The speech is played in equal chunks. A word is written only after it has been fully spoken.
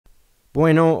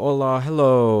Bueno, hola,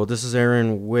 hello. This is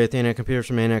Aaron with ANET Computers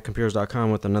from ANETcomputers.com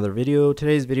with another video.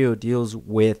 Today's video deals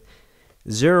with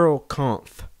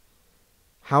Zeroconf,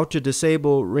 how to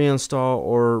disable, reinstall,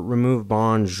 or remove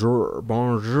Bonjour.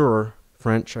 Bonjour,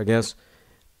 French, I guess.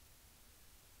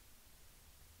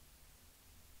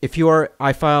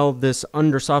 I filed this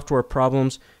under software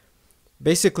problems.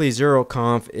 Basically,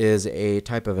 Zeroconf is a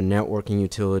type of a networking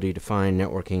utility to find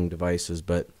networking devices,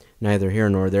 but neither here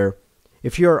nor there.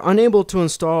 If you are unable to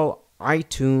install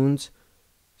iTunes,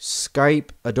 Skype,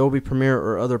 Adobe Premiere,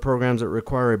 or other programs that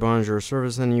require a Bonjour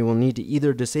service, then you will need to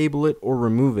either disable it or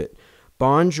remove it.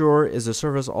 Bonjour is a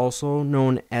service also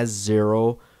known as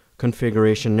Zero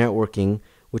Configuration Networking,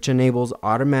 which enables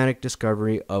automatic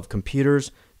discovery of computers,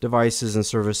 devices, and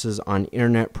services on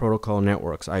Internet Protocol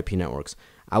networks, IP networks.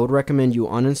 I would recommend you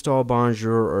uninstall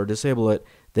Bonjour or disable it,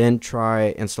 then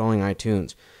try installing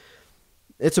iTunes.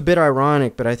 It's a bit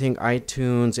ironic, but I think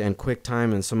iTunes and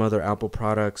QuickTime and some other Apple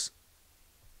products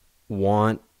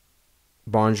want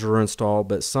Bonjour installed,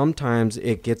 but sometimes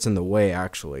it gets in the way,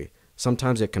 actually.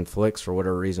 Sometimes it conflicts for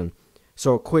whatever reason.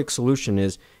 So a quick solution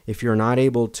is, if you're not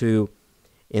able to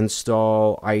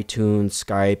install iTunes,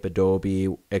 Skype, Adobe,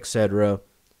 etc.,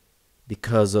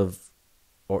 because of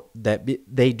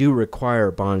they do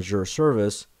require Bonjour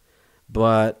service,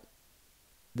 but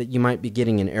that you might be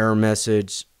getting an error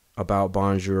message about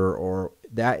Bonjour, or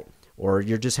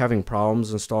you're just having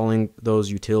problems installing those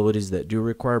utilities that do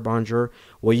require Bonjour.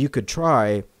 What you could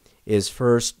try is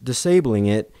first disabling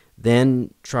it,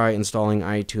 then try installing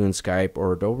iTunes, Skype,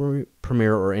 or Adobe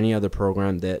Premiere, or any other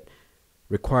program that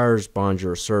requires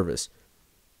Bonjour service.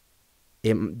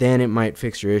 Then it might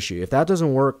fix your issue. If that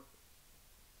doesn't work,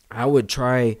 I would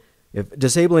try, if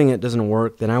disabling it doesn't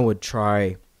work, then I would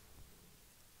try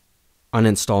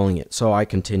uninstalling it. So I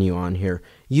continue on here.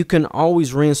 You can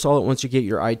always reinstall it once you get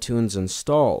your iTunes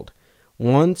installed.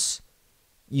 Once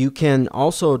you can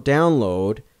also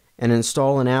download and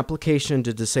install an application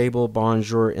to disable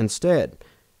Bonjour instead.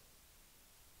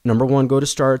 Number one, go to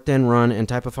Start, then Run, and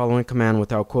type a following command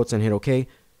without quotes and hit OK.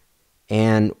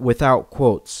 And without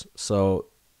quotes. So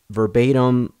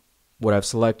verbatim, what I've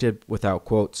selected without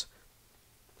quotes.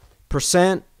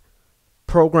 %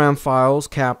 program files,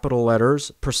 capital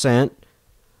letters, %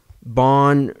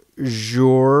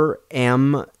 Bonjour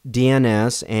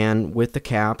MDNS, and with the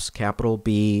caps, capital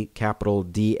B, capital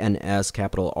D and S,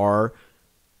 capital R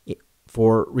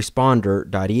for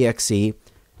responder.exe,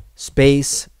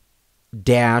 space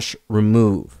dash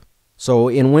remove. So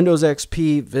in Windows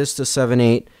XP Vista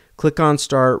 7.8, click on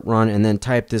Start, Run, and then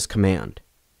type this command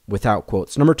without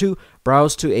quotes. Number 2,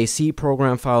 browse to a C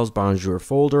program files Bonjour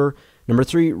folder. Number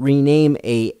 3, rename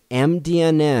a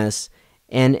MDNS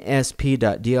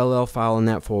nsp.dll file in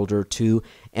that folder to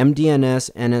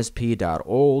mdns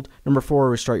nsp.old. Number 4,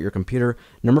 restart your computer.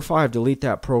 Number 5, delete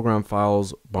that program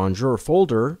files Bonjour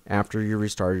folder after you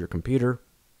restart your computer.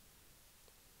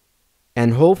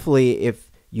 And hopefully, if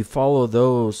you follow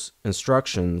those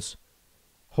instructions,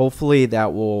 hopefully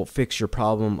that will fix your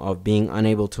problem of being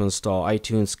unable to install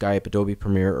iTunes, Skype, Adobe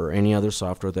Premiere, or any other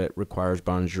software that requires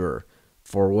Bonjour.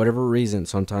 For whatever reason,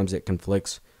 sometimes it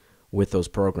conflicts with those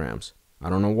programs. I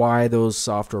don't know why those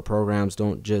software programs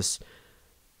don't just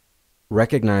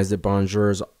recognize that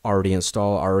Bonjour is already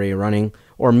installed, already running,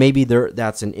 or maybe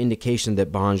that's an indication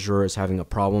that Bonjour is having a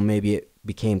problem. Maybe it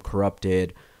became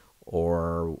corrupted,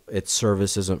 or its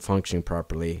service isn't functioning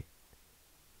properly,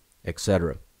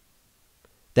 etc.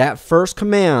 That first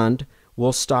command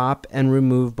will stop and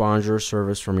remove Bonjour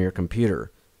service from your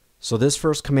computer. So this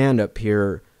first command up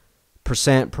here,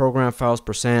 % program files,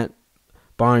 %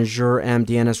 Bonjour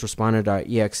MDNS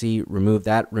responder.exe,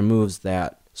 removes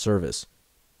that service.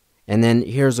 And then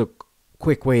here's a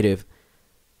quick way to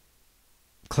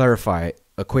clarify,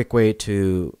 a quick way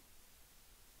to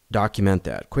document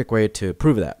that, quick way to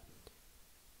prove that.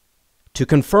 To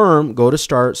confirm, go to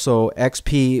Start, so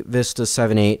XP Vista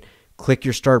 7.8, click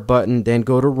your Start button, then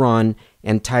go to Run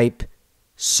and type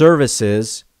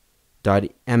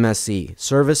services.msc,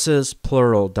 services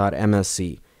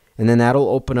plural.msc. And then that'll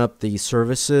open up the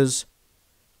services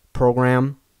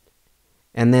program,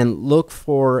 and then look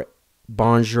for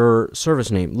Bonjour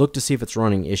service name. Look to see if it's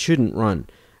running. It shouldn't run.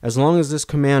 As long as this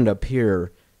command up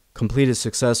here completed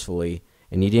successfully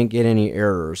and you didn't get any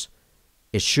errors,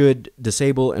 it should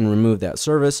disable and remove that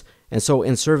service. And so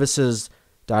in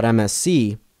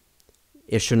services.msc,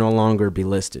 it should no longer be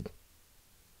listed.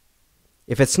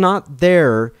 If it's not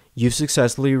there, you've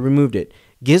successfully removed it.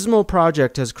 Gizmo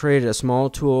Project has created a small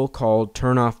tool called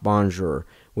Turn Off Bonjour,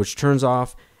 which turns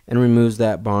off and removes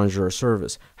that Bonjour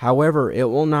service. However, it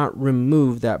will not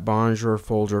remove that Bonjour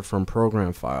folder from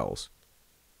program files.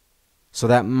 So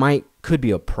that could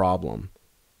be a problem.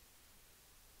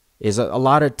 Is a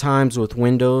lot of times with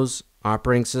Windows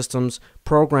operating systems,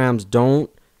 programs don't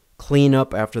clean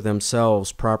up after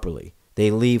themselves properly.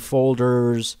 They leave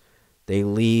folders, they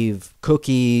leave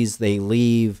cookies, they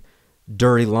leave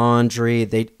dirty laundry,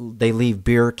 they leave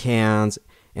beer cans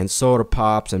and soda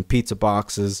pops and pizza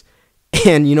boxes.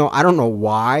 And I don't know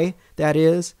why that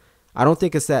is. I don't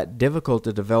think it's that difficult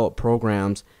to develop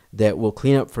programs that will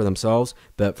clean up for themselves,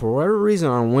 but for whatever reason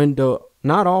on Windows,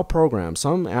 not all programs,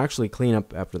 some actually clean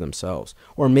up after themselves.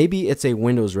 Or maybe it's a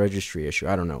Windows registry issue,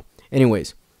 I don't know.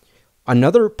 Anyways,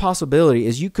 another possibility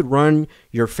is you could run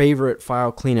your favorite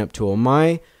file cleanup tool.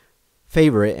 My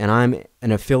favorite, and I'm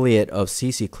an affiliate of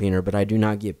CC Cleaner, but I do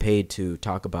not get paid to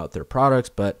talk about their products,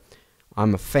 but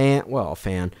I'm a fan.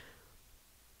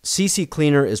 CC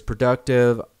Cleaner is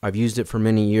productive. I've used it for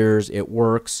many years. It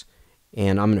works,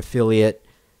 and I'm an affiliate.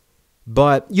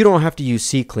 But you don't have to use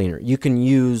CCleaner. You can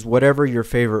use whatever your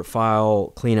favorite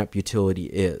file cleanup utility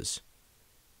is.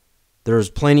 There's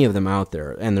plenty of them out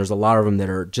there, and there's a lot of them that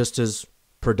are just as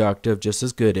productive, just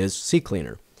as good as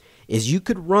CCleaner. You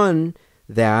could run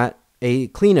that a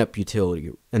cleanup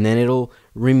utility, and then it'll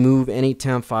remove any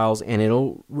temp files,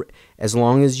 and as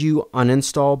long as you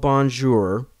uninstall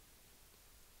Bonjour,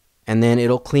 and then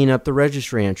it'll clean up the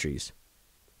registry entries.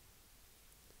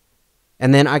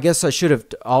 And then I guess I should have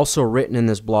also written in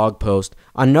this blog post,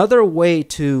 another way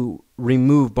to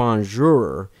remove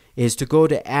Bonjour is to go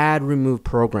to Add Remove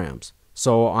Programs.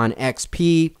 So on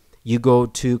XP, you go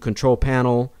to Control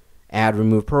Panel, Add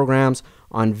Remove Programs.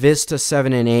 On Vista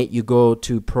 7 and 8, you go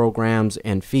to Programs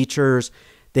and Features.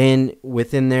 Then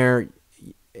within there,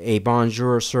 a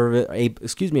Bonjour service, a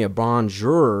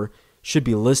Bonjour should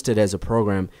be listed as a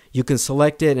program. You can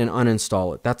select it and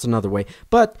uninstall it. That's another way.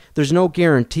 But there's no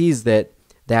guarantees that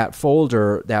that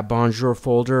folder, that Bonjour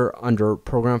folder under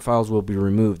program files will be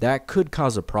removed. That could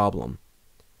cause a problem.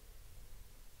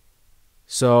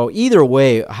 So either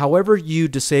way, however you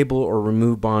disable or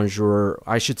remove Bonjour,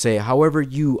 I should say, however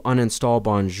you uninstall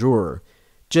Bonjour,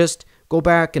 just go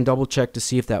back and double check to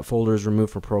see if that folder is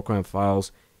removed from program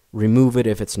files. Remove it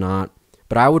if it's not.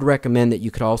 But I would recommend that you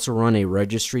could also run a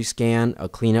registry scan, a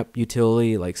cleanup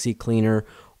utility like CCleaner,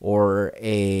 or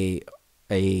a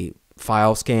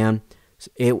file scan.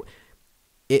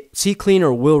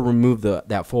 CCleaner will remove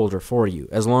that folder for you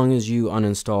as long as you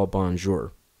uninstall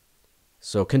Bonjour.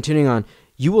 So continuing on,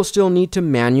 you will still need to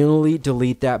manually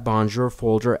delete that Bonjour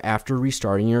folder after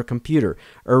restarting your computer.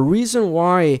 A reason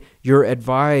why you're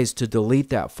advised to delete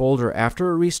that folder after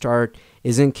a restart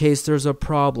is in case there's a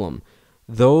problem.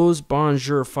 Those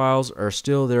Bonjour files are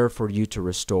still there for you to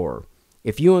restore.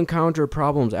 If you encounter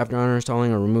problems after uninstalling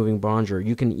or removing Bonjour,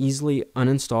 you can easily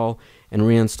uninstall and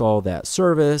reinstall that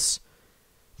service.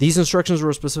 These instructions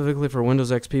were specifically for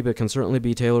Windows XP, but can certainly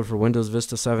be tailored for Windows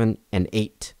Vista 7 and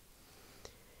 8.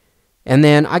 And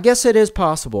then I guess it is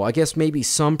possible. I guess maybe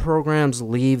some programs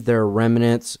leave their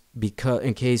remnants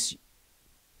in case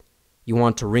you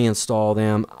want to reinstall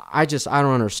them. I don't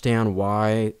understand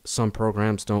why some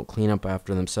programs don't clean up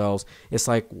after themselves. It's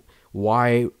like,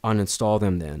 why uninstall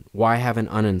them then? Why have an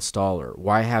uninstaller?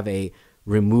 Why have a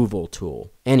removal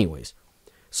tool? Anyways,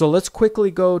 so let's quickly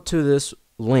go to this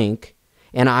link,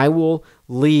 and I will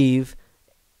leave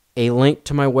a link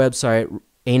to my website,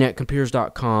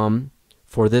 anetcomputers.com,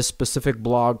 for this specific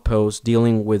blog post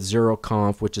dealing with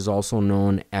Zeroconf, which is also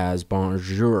known as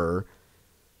Bonjour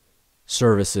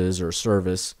services or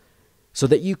service, so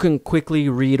that you can quickly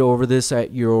read over this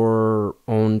at your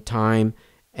own time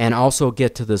and also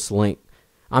get to this link.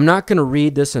 I'm not going to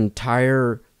read this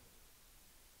entire,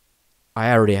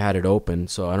 I already had it open,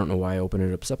 so I don't know why I opened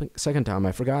it up second time.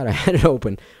 I forgot I had it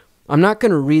open. I'm not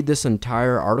going to read this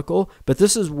entire article, but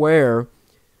this is where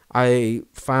I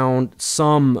found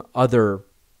some other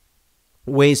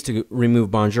ways to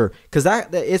remove Bonjour, because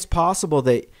that it's possible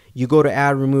that you go to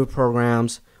Add Remove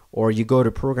Programs, or you go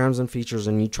to Programs and Features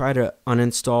and you try to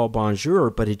uninstall Bonjour,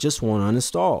 but it just won't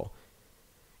uninstall.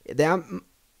 That,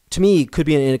 to me, could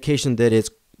be an indication that it's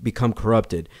become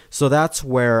corrupted. So that's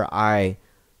where I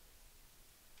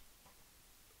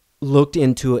looked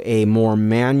into a more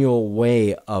manual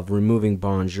way of removing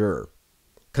Bonjour,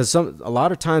 because a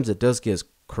lot of times it does get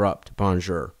corrupt,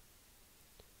 Bonjour,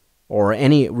 or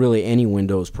any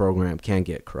Windows program can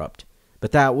get corrupt.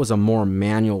 But that was a more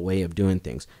manual way of doing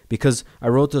things. Because I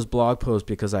wrote this blog post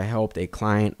because I helped a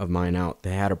client of mine out.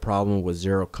 They had a problem with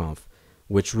Zeroconf,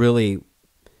 which really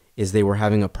is they were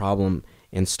having a problem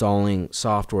installing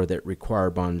software that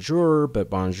required Bonjour, but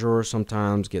Bonjour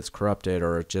sometimes gets corrupted,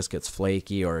 or it just gets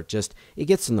flaky, or it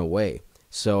gets in the way.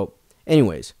 So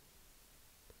anyways,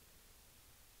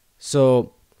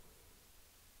 so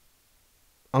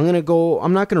I'm not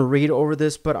going to read over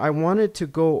this, but I wanted to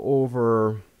go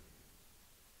over,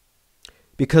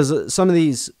 because some of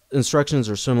these instructions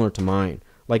are similar to mine.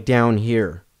 Like down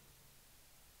here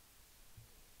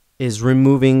is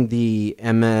removing the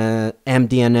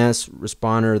MDNS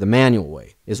responder the manual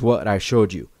way, is what I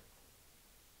showed you.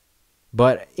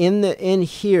 But in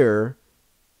here,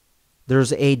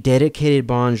 there's a dedicated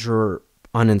Bonjour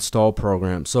uninstall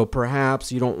program. So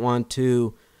perhaps you don't want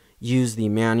to use the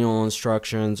manual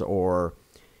instructions, or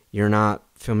you're not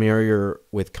familiar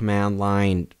with command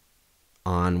line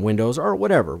on Windows, or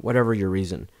whatever your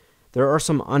reason. There are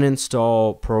some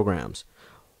uninstall programs.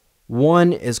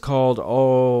 One is called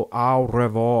Au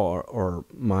revoir, or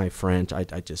my French, I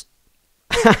just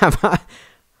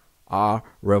Au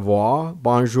revoir,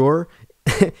 Bonjour,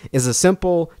 is a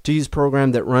simple to use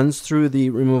program that runs through the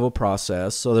removal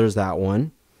process. So there's that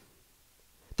one.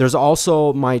 There's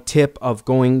also my tip of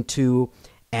going to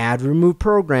add remove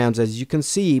programs. As you can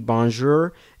see,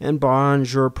 Bonjour and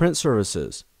Bonjour print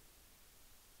services.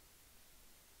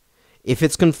 If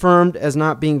it's confirmed as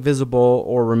not being visible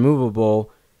or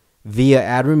removable via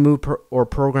add remove or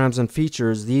programs and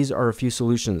features, these are a few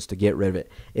solutions to get rid of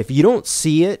it. If you don't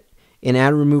see it in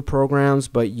add remove programs,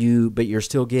 but you're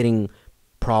still getting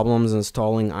problems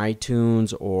installing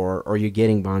iTunes, or you're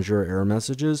getting Bonjour error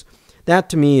messages, that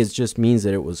to me just means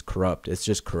that it was corrupt. It's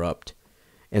just corrupt.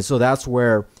 And so that's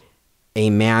where a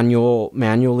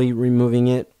manually removing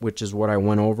it, which is what I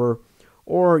went over,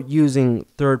 or using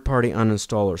third-party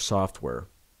uninstaller software.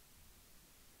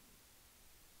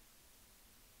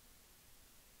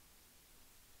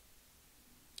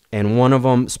 And one of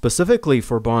them specifically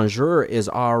for Bonjour is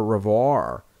Au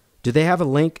revoir. Do they have a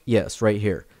link? Yes, right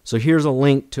here. So here's a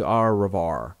link to Au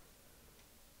revoir.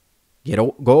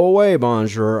 Go away,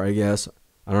 Bonjour, I guess.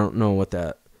 I don't know what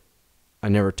that... I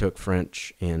never took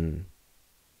French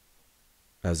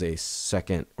as a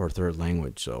second or third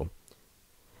language, so...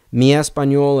 Mi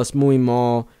español es muy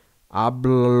mal.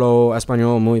 Hablo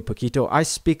español muy poquito. I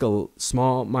speak a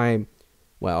small...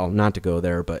 Well, not to go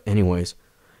there, but anyways.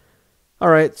 All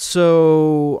right,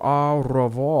 so Au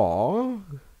revoir,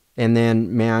 and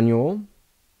then manual.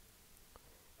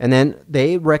 And then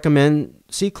they recommend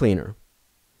CCleaner.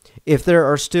 If there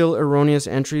are still erroneous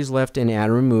entries left in add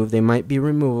remove, they might be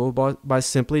removable by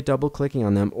simply double-clicking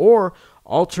on them. Or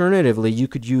alternatively, you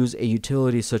could use a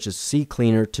utility such as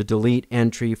CCleaner to delete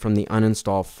entry from the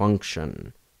uninstall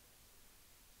function.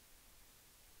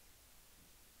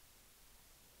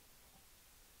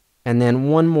 And then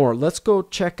one more. Let's go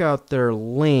check out their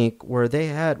link where they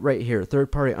had right here,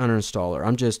 third-party uninstaller.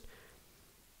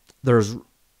 There's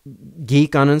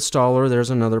Geek Uninstaller.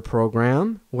 There's another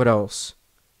program. What else?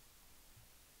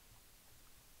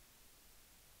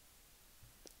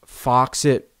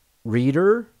 Foxit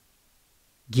Reader.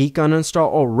 Geek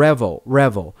Uninstall. Oh, Revel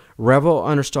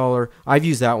Uninstaller. I've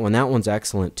used that one. That one's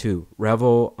excellent too.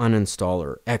 Revel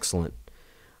Uninstaller. Excellent.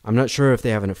 I'm not sure if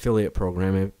they have an affiliate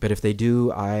program, but if they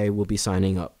do, I will be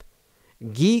signing up.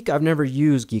 Geek, I've never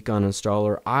used Geek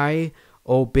Uninstaller.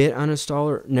 Bit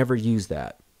Uninstaller, never used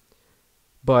that.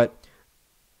 But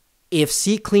if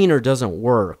CCleaner doesn't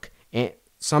work, and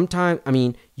sometimes,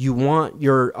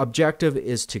 your objective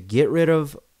is to get rid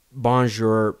of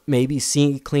Bonjour. Maybe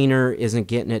CCleaner isn't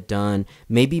getting it done.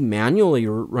 Maybe manually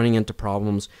you're running into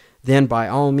problems. Then by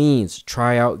all means,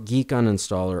 try out Geek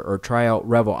Uninstaller or try out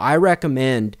Revel. I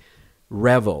recommend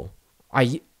Revel.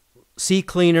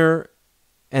 CCleaner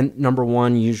and number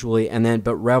one usually,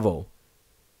 but Revel.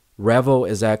 Revel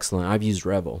is excellent. I've used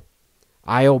Revel.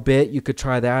 Bit, you could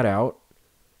try that out.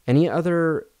 Any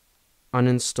other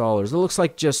uninstallers? It looks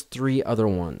like just 3 other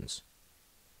ones.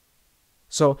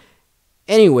 So,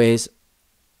 anyways,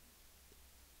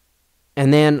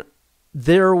 and then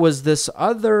there was this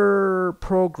other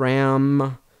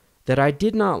program that I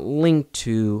did not link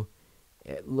to.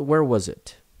 Where was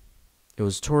it? It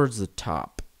was towards the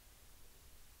top.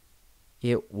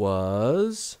 It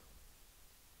was...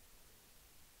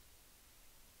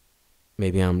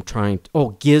 Maybe I'm trying to...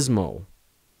 Oh, Gizmo.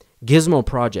 Gizmo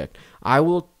Project. I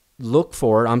will look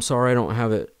for it. I'm sorry I don't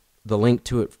have the link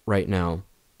to it right now.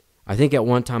 I think at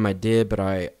one time I did, but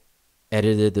I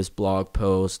edited this blog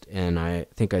post and I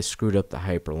think I screwed up the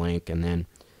hyperlink,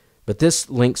 but this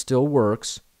link still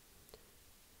works.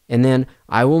 And then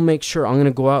I will make sure I'm going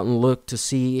to go out and look to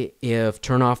see if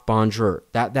turn off Bonjour.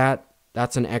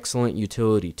 That's an excellent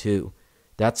utility too.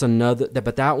 That's another,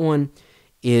 but that one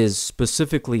is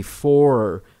specifically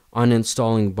for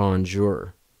uninstalling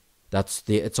Bonjour. That's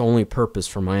its only purpose,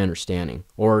 from my understanding.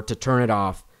 Or to turn it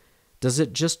off. Does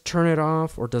it just turn it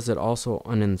off, or does it also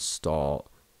uninstall?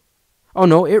 Oh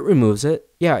no, it removes it.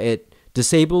 Yeah, it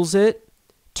disables it,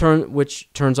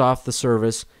 which turns off the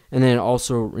service, and then it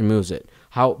also removes it.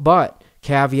 But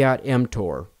caveat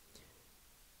emptor,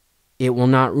 it will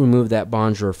not remove that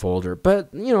Bonjour folder. But,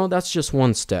 that's just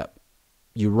one step.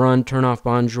 You run, turn off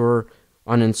Bonjour,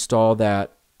 uninstall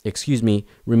that,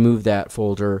 remove that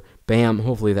folder. Bam,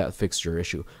 hopefully that fixed your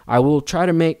issue. I will try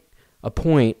to make a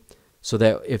point so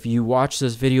that if you watch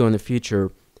this video in the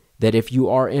future, that if you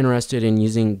are interested in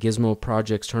using Gizmo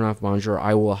Project's Turn Off Bonjour,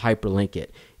 I will hyperlink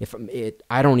it.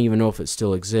 I don't even know if it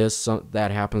still exists.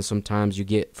 That happens sometimes. You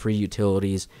get free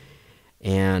utilities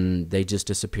and they just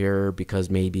disappear because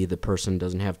maybe the person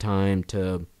doesn't have time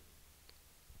to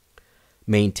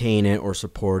maintain it or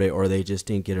support it, or they just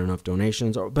didn't get enough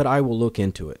donations. But I will look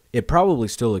into it. It probably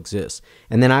still exists.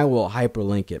 And then I will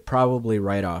hyperlink it, probably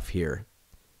right off here.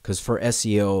 Because for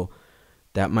SEO,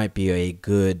 that might be a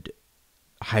good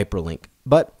hyperlink.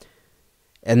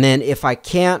 And then if I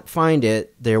can't find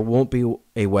it, there won't be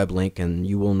a web link, and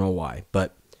you will know why.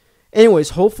 But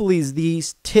anyways, hopefully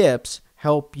these tips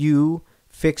help you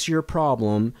fix your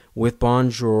problem with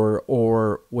Bonjour,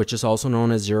 or which is also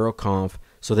known as Zeroconf,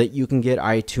 so that you can get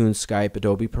iTunes, Skype,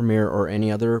 Adobe Premiere, or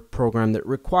any other program that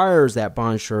requires that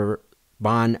Bonjour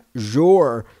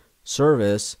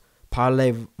service.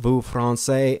 Parlez-vous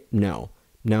français?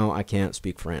 No, I can't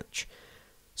speak French.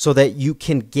 So that you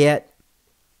can get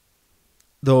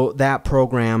that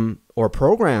program, or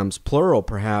programs, plural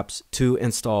perhaps, to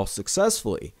install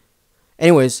successfully.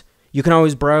 Anyways, you can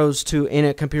always browse to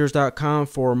anetcomputers.com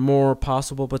for more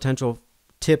possible potential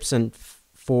tips and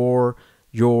for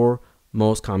your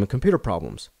most common computer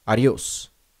problems. Adios.